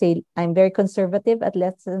than, I say, I'm very conservative at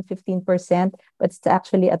less than 15%, but it's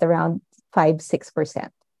actually at around 5-6%.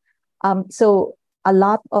 So a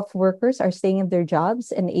lot of workers are staying in their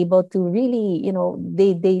jobs and able to really,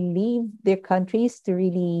 they leave their countries to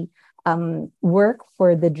really work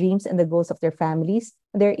for the dreams and the goals of their families.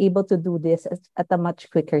 They're able to do this at a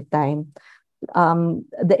much quicker time.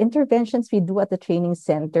 The interventions we do at the training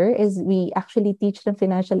center is we actually teach them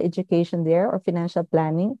financial education there, or financial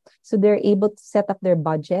planning. So they're able to set up their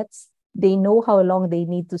budgets. They know how long they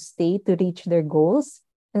need to stay to reach their goals.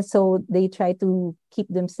 And so they try to keep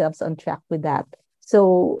themselves on track with that.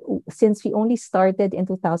 So since we only started in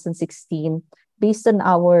 2016, based on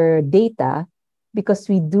our data, because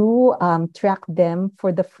we do track them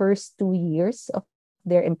for the first 2 years of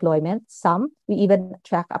their employment, some we even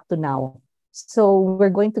track up to now. So we're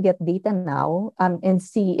going to get data now and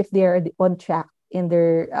see if they're on track in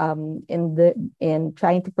their in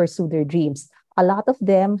trying to pursue their dreams. A lot of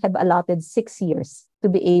them have allotted 6 years to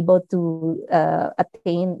be able to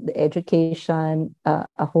attain the education,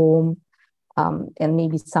 a home, and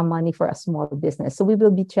maybe some money for a small business. So we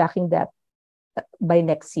will be tracking that by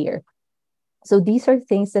next year. So these are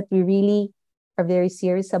things that we really are very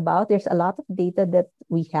serious about. There's a lot of data that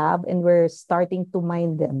we have, and we're starting to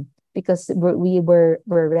mine them because we're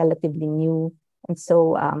relatively new, and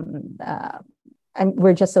so and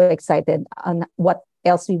we're just so excited on what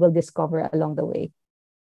else we will discover along the way.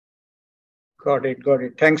 Got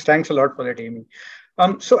it. Thanks a lot for that, Amy.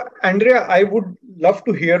 So Andrea, I would love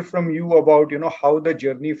to hear from you about how the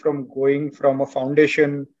journey from going from a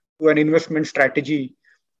foundation to an investment strategy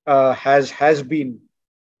has been,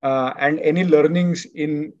 and any learnings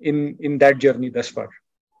in that journey thus far.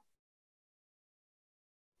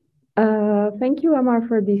 Thank you, Amar,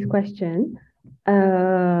 for this question.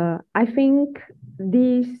 I think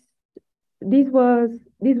this was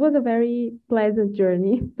a very pleasant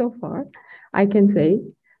journey so far, I can say,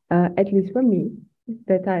 at least for me,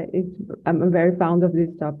 that I'm very fond of this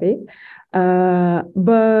topic.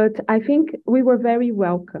 But I think we were very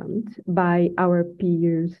welcomed by our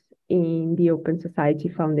peers in the Open Society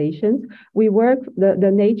Foundations. We work,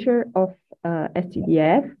 the nature of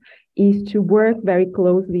STDF is to work very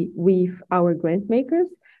closely with our grant makers,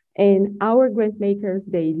 and our grant makers,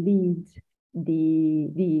 they lead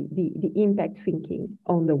the impact thinking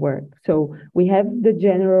on the work. So we have the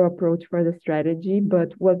general approach for the strategy,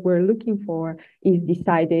 but what we're looking for is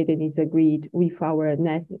decided and is agreed with our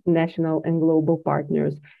national and global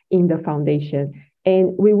partners in the foundation.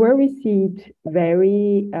 And we were received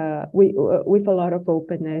very with a lot of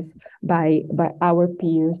openness by our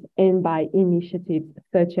peers and by initiatives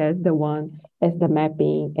such as the one as the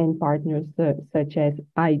mapping and partners such as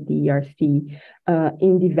IDRC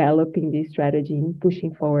in developing this strategy and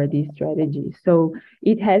pushing forward this strategy. So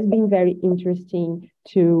it has been very interesting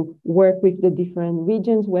to work with the different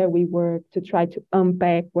regions where we work to try to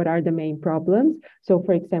unpack what are the main problems. So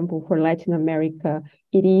for example, for Latin America,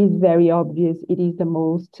 it is very obvious, it is the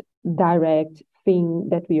most direct thing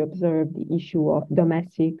that we observe, the issue of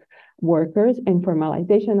domestic workers and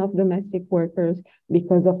formalization of domestic workers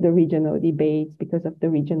because of the regional debates, because of the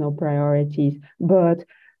regional priorities. But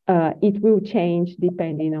it will change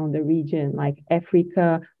depending on the region. Like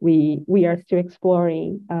Africa, we are still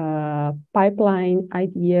exploring pipeline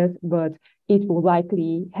ideas, but it will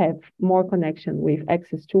likely have more connection with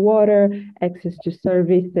access to water, access to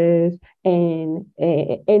services, and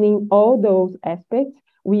in all those aspects,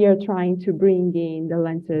 we are trying to bring in the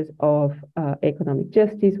lenses of economic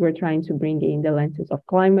justice. We're trying to bring in the lenses of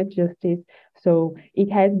climate justice. So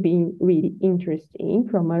it has been really interesting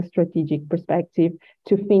from a strategic perspective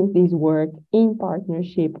to think this work in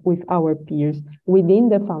partnership with our peers within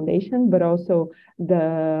the foundation, but also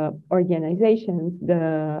the organizations,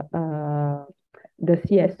 the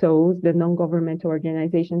CSOs, the non-governmental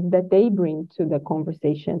organizations that they bring to the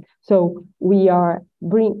conversation. So we are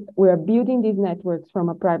building these networks from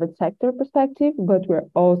a private sector perspective, but we're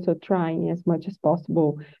also trying as much as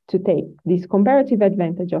possible to take this comparative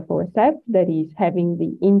advantage of OSF, that is having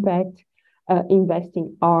the impact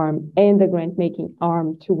investing arm and the grant making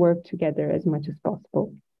arm to work together as much as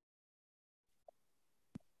possible.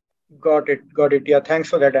 Got it. Yeah, thanks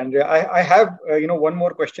for that, Andrea. I have one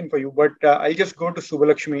more question for you, but I'll just go to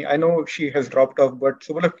Subbalakshmi. I know she has dropped off, but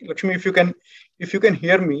Subbalakshmi, if you can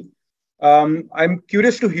hear me, I'm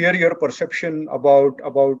curious to hear your perception about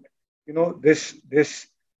this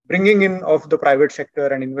bringing in of the private sector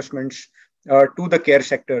and investments to the care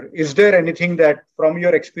sector. Is there anything that, from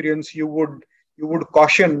your experience, you would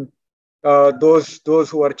caution those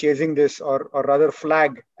who are chasing this, or rather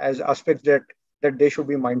flag as aspects that they should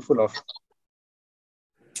be mindful of?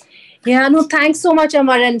 Yeah, no, thanks so much,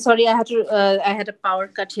 Amar. And sorry, I had a power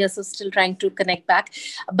cut here, so still trying to connect back.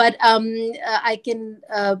 But I can.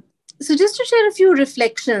 So just to share a few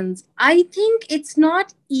reflections, I think it's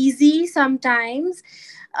not easy sometimes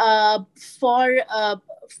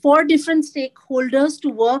for different stakeholders to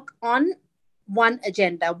work on one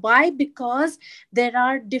agenda. Why? Because there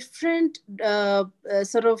are different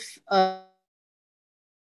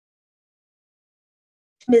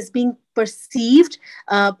is being perceived,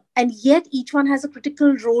 and yet each one has a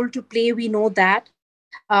critical role to play. We know that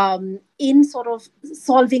in sort of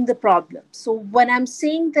solving the problem. So when I'm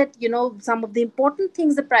saying that, some of the important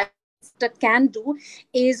things the private sector can do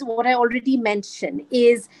is what I already mentioned,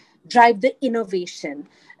 is drive the innovation,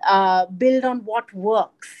 build on what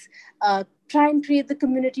works, try and create the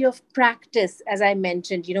community of practice, as I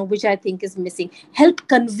mentioned, which I think is missing. Help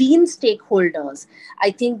convene stakeholders.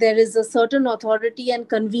 I think there is a certain authority and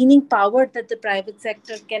convening power that the private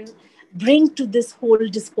sector can bring to this whole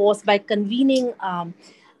discourse by convening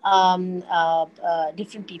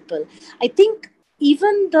different people. I think,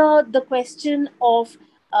 even the question of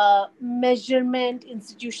measurement,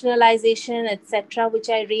 institutionalization, etc., which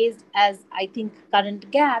I raised as, I think, current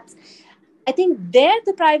gaps, I think there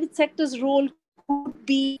the private sector's role could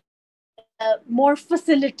be more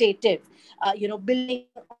facilitative, building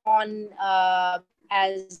on,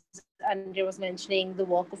 as Andrea was mentioning, the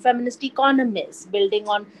work of feminist economists, building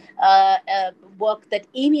on work that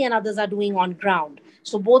Amy and others are doing on ground.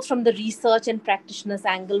 So, both from the research and practitioners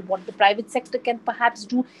angle, what the private sector can perhaps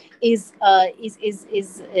do is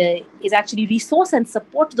actually resource and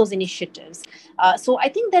support those initiatives. So, I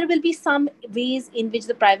think there will be some ways in which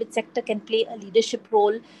the private sector can play a leadership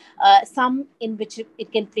role, some in which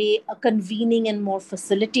it can play a convening and more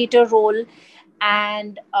facilitator role,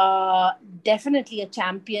 and definitely a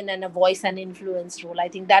champion and a voice and influence role. I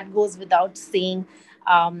think that goes without saying,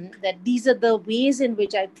 that these are the ways in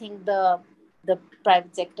which I think the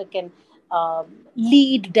private sector can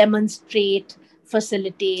lead, demonstrate,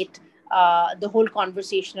 facilitate the whole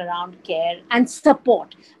conversation around care and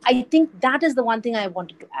support. I think that is the one thing I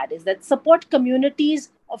wanted to add, is that support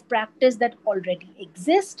communities of practice that already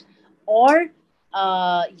exist, or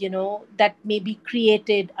that may be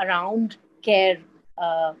created around care,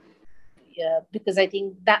 uh, because I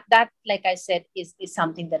think that, like I said, is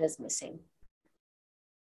something that is missing.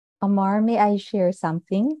 Amar, may I share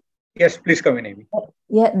something? Yes, please come in, Amy.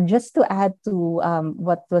 Yeah, just to add to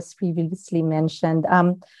what was previously mentioned.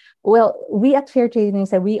 Well, we at Fair Trading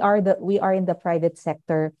said we are in the private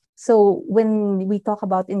sector. So when we talk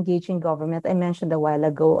about engaging government, I mentioned a while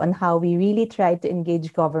ago on how we really try to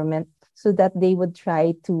engage government so that they would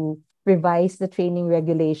try to revise the training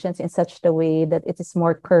regulations in such a way that it is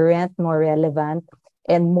more current, more relevant,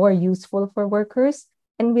 and more useful for workers.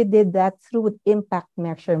 And we did that through impact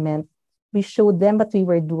measurement. We showed them what we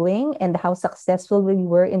were doing and how successful we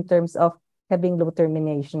were in terms of having low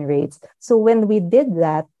termination rates. So when we did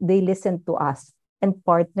that, they listened to us and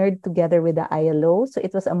partnered together with the ILO. So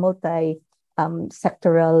it was a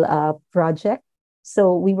multi-sectoral project.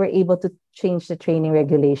 So we were able to change the training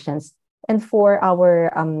regulations. And for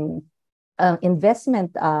our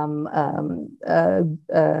investment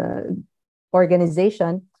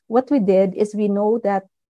organization, what we did is we know that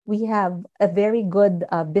we have a very good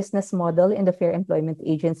business model in the Fair Employment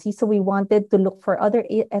Agency. So we wanted to look for other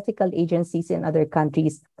ethical agencies in other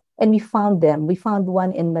countries. And we found them. We found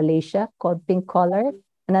one in Malaysia called Pink Collar,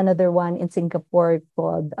 and another one in Singapore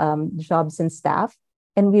called Jobs and Staff.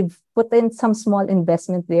 And we've put in some small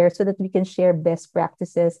investment there so that we can share best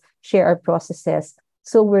practices, share our processes.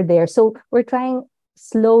 So we're there. So we're trying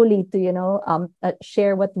slowly to,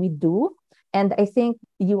 share what we do. And I think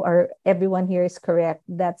everyone here is correct.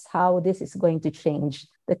 That's how this is going to change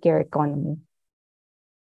the care economy.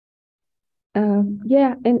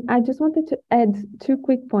 Yeah, and I just wanted to add 2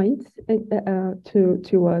 quick points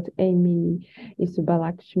to what Amy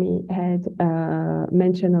Isubalakshmi had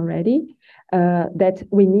mentioned already. That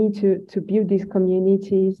we need to build these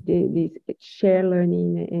communities, these share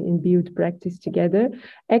learning and build practice together,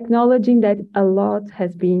 acknowledging that a lot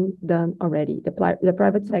has been done already. The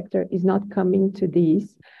private sector is not coming to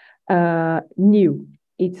this new.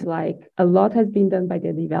 It's like a lot has been done by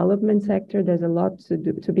the development sector. There's a lot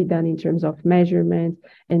to be done in terms of measurement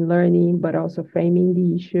and learning, but also framing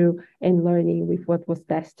the issue and learning with what was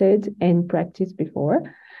tested and practiced before.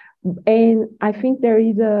 And I think there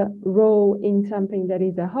is a role in something that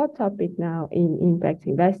is a hot topic now in impact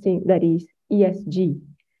investing, that is ESG.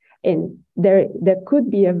 And there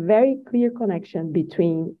could be a very clear connection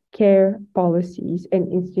between care policies and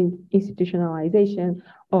institutionalization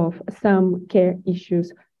of some care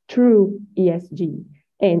issues through ESG.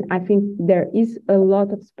 And I think there is a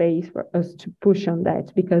lot of space for us to push on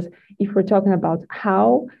that, because if we're talking about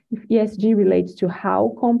if ESG relates to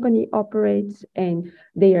how company operates and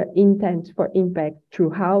their intent for impact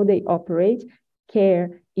through how they operate,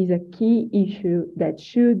 care is a key issue that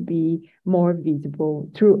should be more visible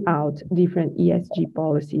throughout different ESG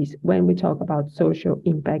policies when we talk about social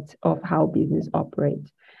impact of how business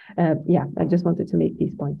operates. Yeah, I just wanted to make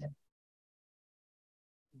these points.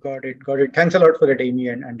 Got it. Thanks a lot for that, Amy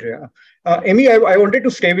and Andrea. Amy, I wanted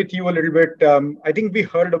to stay with you a little bit. I think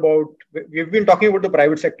we've been talking about the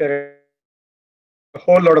private sector, a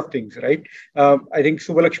whole lot of things, right? I think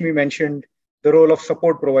Subalakshmi mentioned the role of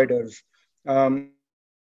support providers.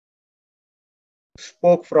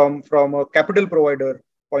 Spoke from a capital provider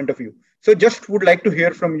point of view. So just would like to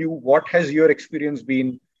hear from you, what has your experience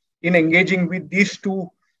been in engaging with these two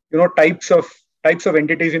types of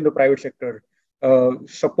entities in the private sector?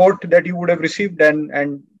 Support that you would have received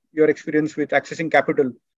and your experience with accessing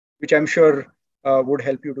capital, which I'm sure would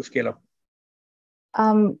help you to scale up.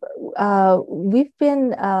 We've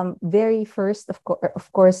been very first,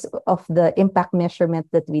 of course, of the impact measurement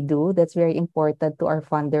that we do. That's very important to our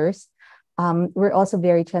funders. We're also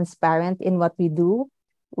very transparent in what we do.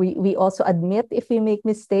 We also admit if we make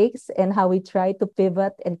mistakes and how we try to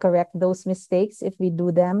pivot and correct those mistakes if we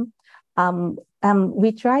do them.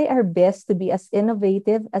 We try our best to be as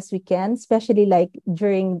innovative as we can, especially like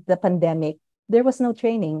during the pandemic. There was no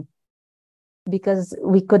training because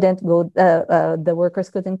we couldn't go, the workers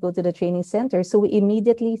couldn't go to the training center. So we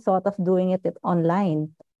immediately thought of doing it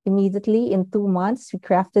online. Immediately in 2 months, we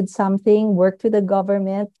crafted something, worked with the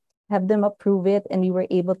government, have them approve it, and we were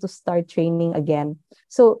able to start training again.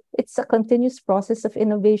 So it's a continuous process of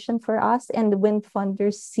innovation for us. And when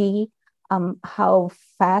funders see how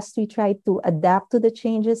fast we try to adapt to the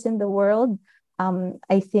changes in the world,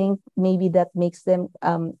 I think maybe that makes them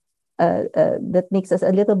that makes us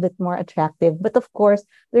a little bit more attractive. But of course,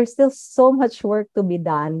 there's still so much work to be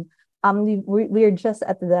done. We're just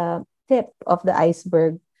at the tip of the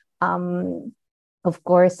iceberg. Of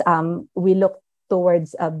course, we look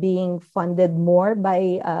towards being funded more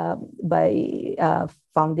by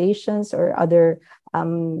foundations or other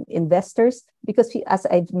investors, because as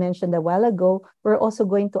I mentioned a while ago, we're also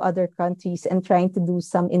going to other countries and trying to do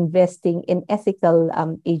some investing in ethical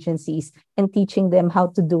agencies and teaching them how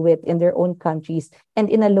to do it in their own countries and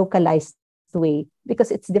in a localized way,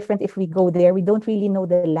 because it's different if we go there. We don't really know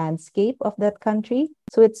the landscape of that country.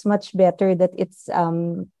 So it's much better that it's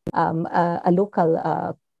a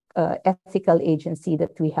local ethical agency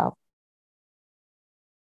that we help.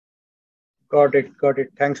 Got it.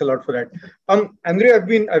 Thanks a lot for that. Andrea,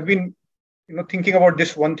 I've been thinking about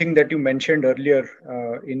this one thing that you mentioned earlier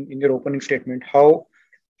in your opening statement, how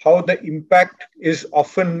the impact is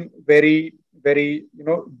often very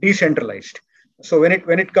decentralized. So when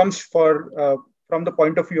it comes from the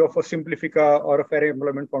point of view of a Simplifica or a Fair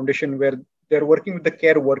Employment Foundation, where they're working with the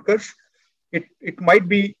care workers, it might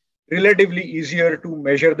be relatively easier to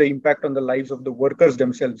measure the impact on the lives of the workers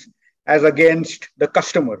themselves as against the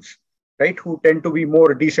customers, right, who tend to be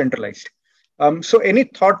more decentralized. So any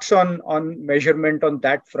thoughts on measurement on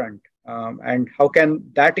that front, and how can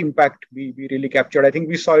that impact be really captured? I think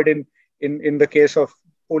we saw it in the case of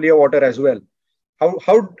Folia Water as well.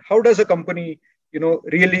 How does a company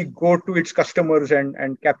really go to its customers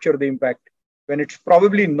and capture the impact when it's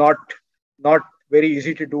probably not very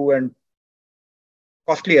easy to do and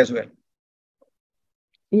costly as well?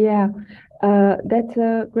 Yeah, that's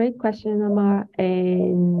a great question, Amar.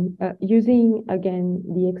 And using again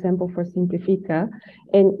the example for Simplifica,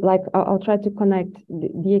 and like I'll try to connect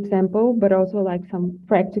the example, but also like some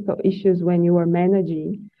practical issues when you are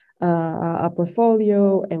managing a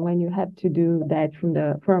portfolio and when you have to do that from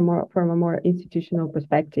a more institutional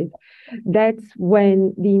perspective. That's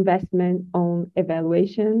when the investment on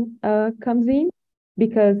evaluation comes in,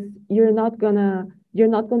 because you're not gonna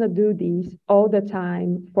do this all the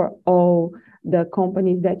time for all the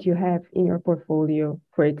companies that you have in your portfolio,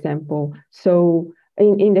 for example. So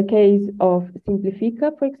in the case of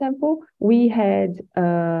Simplifica, for example, we had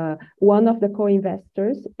one of the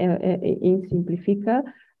co-investors in Simplifica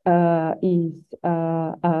is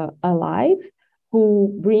Alive,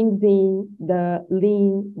 who brings in the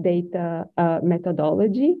lean data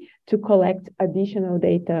methodology to collect additional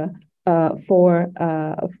data for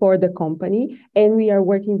the company, and we are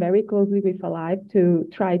working very closely with Alive to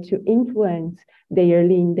try to influence their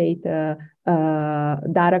lean data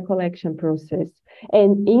collection process.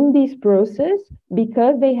 And in this process,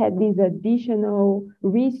 because they had this additional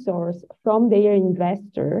resource from their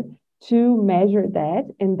investor to measure that,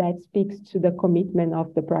 and that speaks to the commitment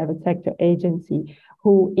of the private sector agency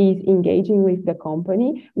who is engaging with the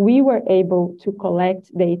company, we were able to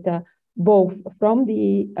collect data both from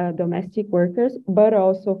the domestic workers, but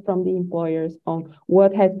also from the employers on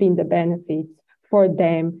what has been the benefits for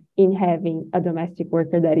them in having a domestic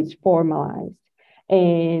worker that is formalized.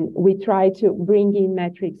 And we try to bring in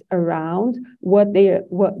metrics around what their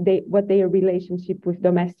relationship with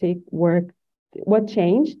domestic work, what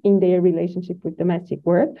changed in their relationship with domestic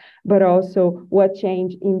work, but also what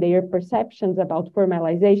changed in their perceptions about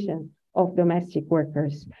formalization of domestic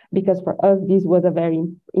workers. Because for us, this was a very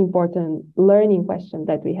important learning question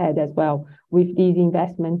that we had as well with this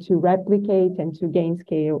investment to replicate and to gain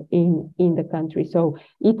scale in the country. So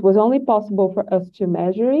it was only possible for us to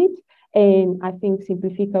measure it. And I think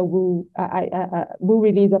Simplifica will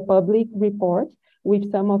release a public report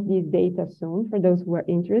with some of these data soon for those who are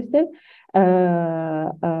interested.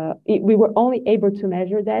 We were only able to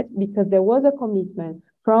measure that because there was a commitment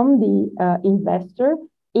from the investor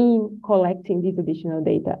in collecting this additional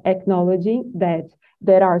data, acknowledging that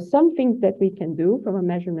there are some things that we can do from a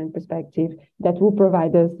measurement perspective that will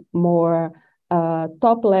provide us more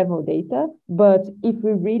top-level data. But if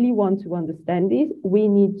we really want to understand this, we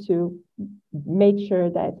need to make sure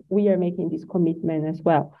that we are making this commitment as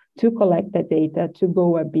well to collect that data, to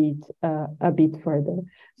go a bit further.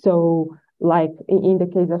 So, like in the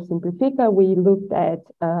case of Simplifica, we looked at,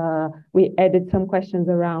 we added some questions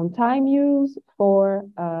around time use for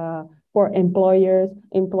employer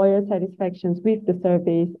satisfactions with the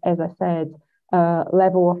surveys, as I said,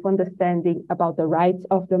 level of understanding about the rights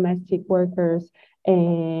of domestic workers,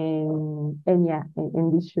 and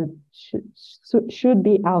this should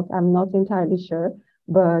be out. I'm not entirely sure,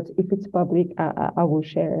 but if it's public, I will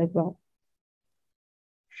share as well.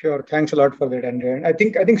 Sure. Thanks a lot for that, Andrea. And I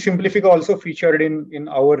think Simplifica also featured in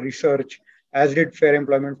our research, as did Fair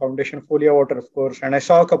Employment Foundation, Folia Water, of course. And I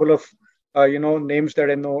saw a couple of names that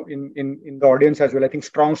I know in the audience as well. I think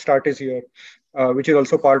Strong Start is here, which is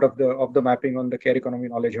also part of the mapping on the Care Economy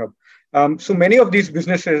Knowledge Hub. So many of these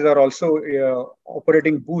businesses are also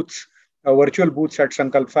operating booths, virtual booths at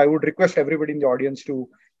Sankalp. So I would request everybody in the audience to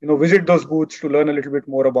visit those booths to learn a little bit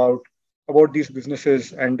more about these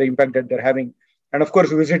businesses and the impact that they're having. And of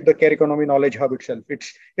course, visit the Care Economy Knowledge Hub itself.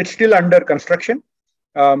 It's still under construction,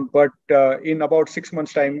 but in about 6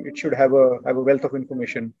 months' time, it should have a wealth of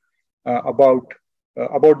information about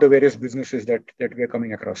the various businesses that we are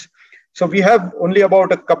coming across. So we have only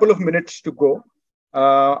about a couple of minutes to go.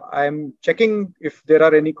 I'm checking if there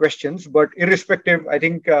are any questions, but irrespective, I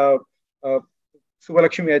think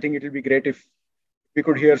Subhalakshmi, I think it will be great if we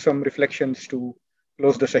could hear some reflections to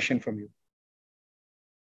close the session from you.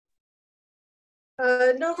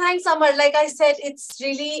 No, thanks, Amar. Like I said, it's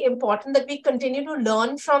really important that we continue to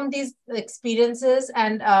learn from these experiences.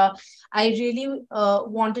 And I really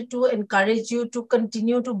wanted to encourage you to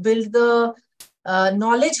continue to build the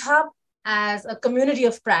knowledge hub as a community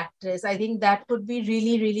of practice. I think that would be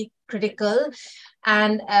really, really critical.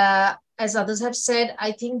 And as others have said,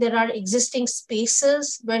 I think there are existing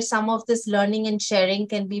spaces where some of this learning and sharing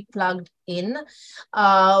can be plugged in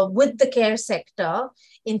with the care sector,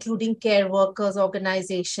 including care workers,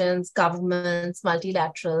 organizations, governments,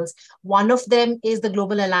 multilaterals. One of them is the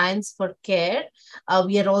Global Alliance for Care.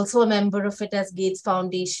 We are also a member of it as Gates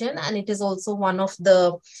Foundation, and it is also one of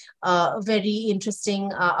the very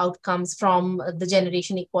interesting outcomes from the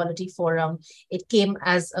Generation Equality Forum. It came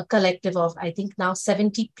as a collective of, I think now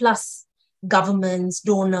 70 plus governments,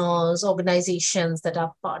 donors, organizations that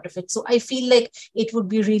are part of it. So I feel like it would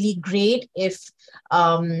be really great if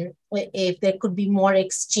there could be more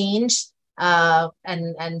exchange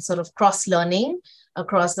and sort of cross-learning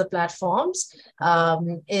across the platforms,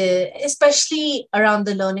 especially around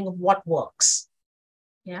the learning of what works.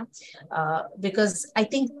 Yeah, because I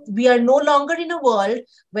think we are no longer in a world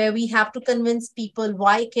where we have to convince people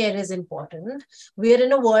why care is important. We are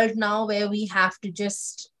in a world now where we have to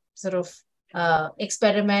just sort of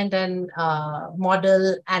experiment and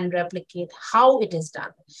model and replicate how it is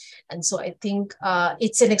done. And so I think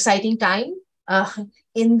it's an exciting time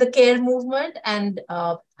in the care movement, and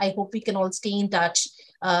I hope we can all stay in touch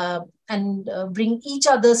and bring each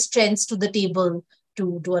other's strengths to the table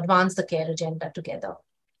to advance the care agenda together.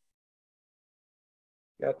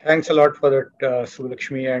 Yeah, thanks a lot for that,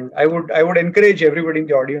 Subhalakshmi. And I would encourage everybody in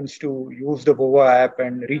the audience to use the BOA app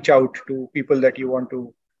and reach out to people that you want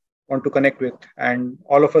to connect with. And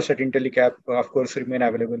all of us at IntelliCap, of course, remain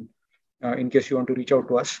available in case you want to reach out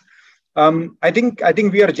to us. I think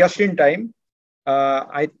we are just in time.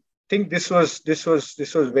 I think this was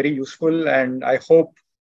very useful, and I hope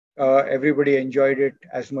everybody enjoyed it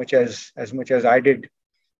as much as I did.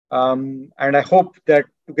 And I hope that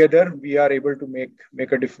together we are able to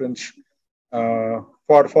make a difference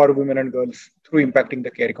for women and girls through impacting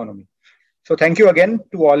the care economy. So thank you again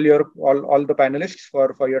to all the panelists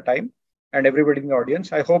for your time, and everybody in the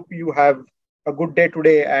audience. I hope you have a good day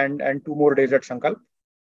today and 2 more days at Sankalp.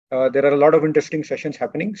 There are a lot of interesting sessions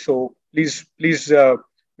happening. So please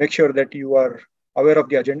make sure that you are aware of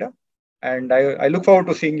the agenda. And I look forward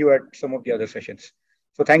to seeing you at some of the other sessions.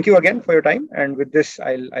 So thank you again for your time. And with this,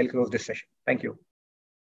 I'll close this session. Thank you.